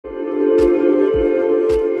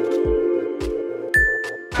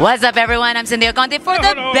What's up, everyone? I'm Cynthia Conte for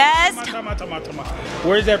the best.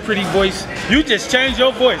 Where's that pretty voice? You just changed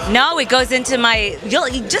your voice. No, it goes into my.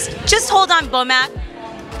 Just hold on, BoMac.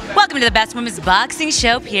 Welcome to the best women's boxing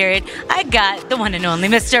show. Period. I got the one and only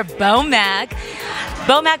Mr. BoMac.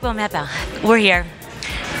 BoMac. We're here.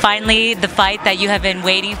 Finally, the fight that you have been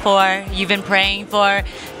waiting for. You've been praying for.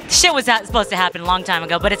 Shit was supposed to happen a long time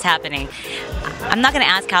ago, but it's happening. I'm not going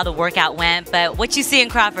to ask how the workout went, but what you see in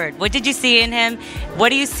Crawford, what did you see in him? What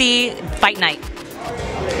do you see fight night?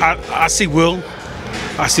 I see will.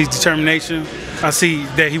 I see determination. I see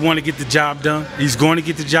that he want to get the job done. He's going to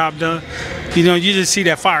get the job done. You know, you just see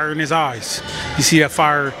that fire in his eyes. You see that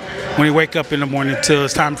fire when he wake up in the morning till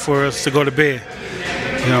it's time for us to go to bed.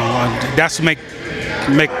 You know, that's to make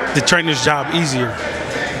the trainer's job easier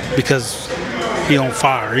because he on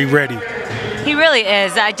fire. He ready. He really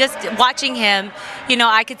is. Just watching him, you know,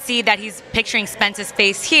 I could see that he's picturing Spence's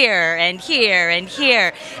face here and here and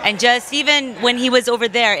here. And just even when he was over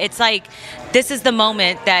there, it's like this is the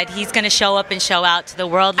moment that he's going to show up and show out to the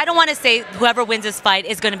world. I don't want to say whoever wins this fight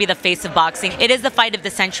is going to be the face of boxing. It is the fight of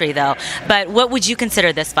the century, though. But what would you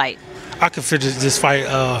consider this fight? I consider this fight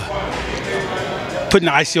putting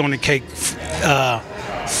the icing on the cake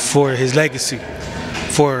for his legacy,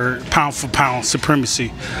 for pound supremacy,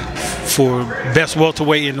 for best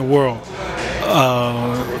welterweight in the world,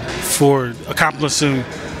 for accomplishing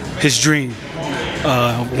his dream,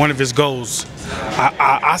 one of his goals.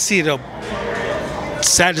 I see it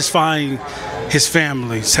satisfying his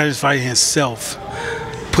family, satisfying himself,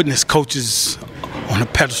 putting his coaches on a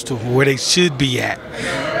pedestal where they should be at.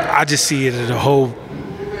 I just see it in a whole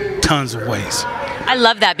tons of ways. I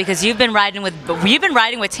love that because you've been riding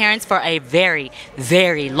with Terence for a very,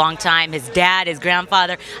 very long time. His dad, his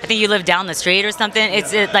grandfather. I think you live down the street or something.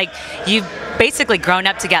 It's like you've basically grown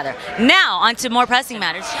up together. Now, on to more pressing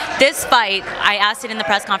matters. This fight, I asked it in the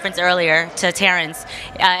press conference earlier to Terence.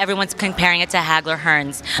 Everyone's comparing it to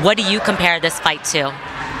Hagler-Hearns. What do you compare this fight to?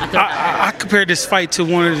 I compare this fight to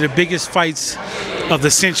one of the biggest fights of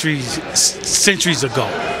the centuries ago.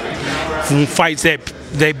 From fights that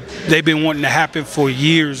they've been wanting to happen for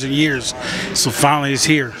years and years, so finally it's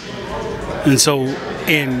here. And so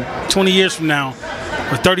in 20 years from now,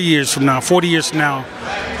 or 30 years from now, 40 years from now,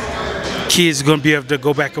 kids are going to be able to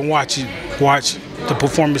go back and watch the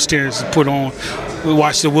performance Terence put on,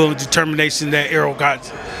 watch the will and determination that ERROL got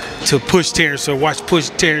to push Terence, or push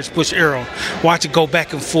Terence, push ERROL. Watch it go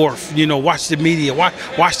back and forth. You know, watch the media.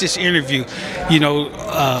 Watch this interview. You know,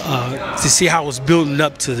 to see how it's building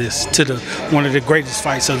up to this, to one of the greatest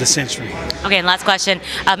fights of the century. Okay, and last question.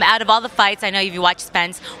 Out of all the fights, I know you've watched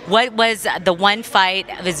Spence. What was the one fight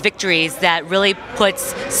of his victories that really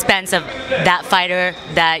puts Spence of that fighter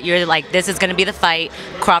that you're like, this is going to be the fight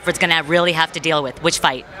Crawford's going to really have to deal with? Which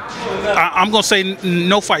fight? I'm going to say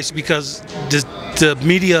no fights because the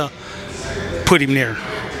media put him there.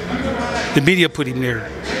 The media put him there.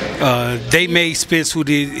 They made Spence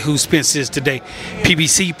who Spence is today.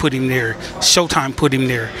 PBC put him there. Showtime put him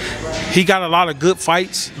there. He got a lot of good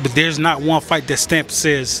fights, but there's not one fight that Stamp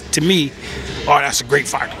says to me, oh, that's a great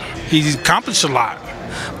fighter. He's accomplished a lot,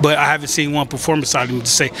 but I haven't seen one performance out of him to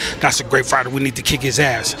say, that's a great fighter, we need to kick his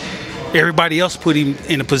ass. Everybody else put him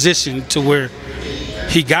in a position to where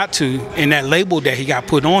he got to, and that label that he got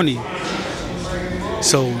put on him.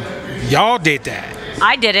 So y'all did that.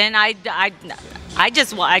 I didn't.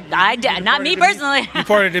 Not me personally. You're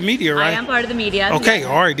part of the media, right? I am part of the media. Okay,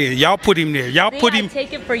 all right then. Y'all put him there. Y'all put him.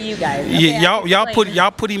 Take it for you guys. Okay, yeah,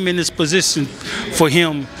 y'all put him in this position for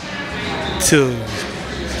him to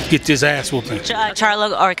get this ass whooping.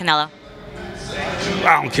 Charlo or Canelo?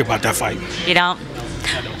 I don't care about that fight. You don't?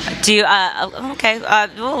 Do you? Okay.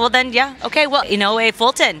 Well then, yeah. Okay. Well,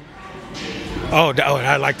 Fulton. Oh,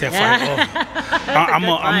 I like that fight.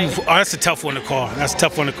 Oh. That's a tough one to call. That's a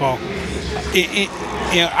tough one to call.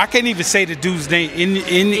 I can't even say the dude's name.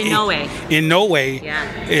 In no way. In no way.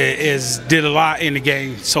 Yeah. Did a lot in the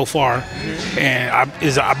game so far, and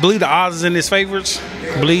I believe the odds is in his favorites.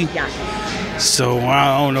 I believe. Yeah. So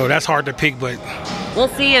I don't know. That's hard to pick, but. We'll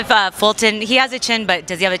see if Fulton, he has a chin, but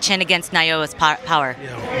does he have a chin against Nayo's power?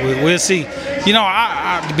 Yeah, we'll see. You know,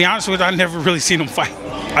 to be honest with you, I never really seen him fight.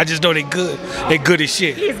 I just know they're good. They're good as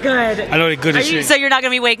shit. He's good. I know they're good as shit. So you're not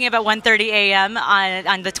going to be waking up at 1:30 a.m.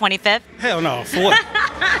 on the 25th? Hell no. For what?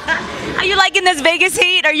 Are you liking this Vegas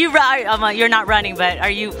heat? Are you you're not running, but are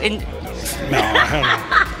you in? No, hell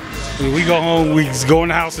no. We go home, we go in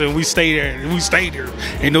the house, and we stay there. We stay there.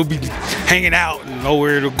 Ain't no be hanging out and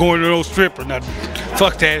nowhere to going to no strip or nothing.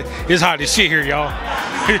 Fuck that. It's hot as shit here, y'all.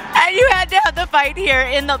 And you had to have the fight here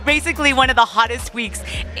in basically one of the hottest weeks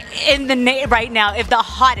in the right now, if the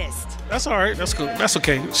hottest. That's all right. That's cool. That's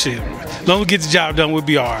okay. Shit. As long as we get the job done, we'll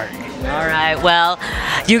be all right. All right. Well,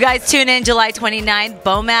 you guys tune in July 29th.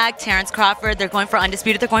 BoMac, Terence Crawford, they're going for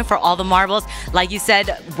undisputed. They're going for all the marbles. Like you said,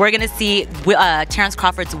 we're going to see Terence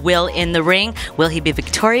Crawford's will in the ring. Will he be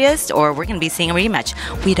victorious, or we're going to be seeing a rematch?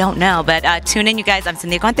 We don't know. But tune in, you guys. I'm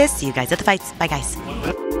Cynthia Contes. See you guys at the fights. Bye,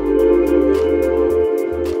 guys.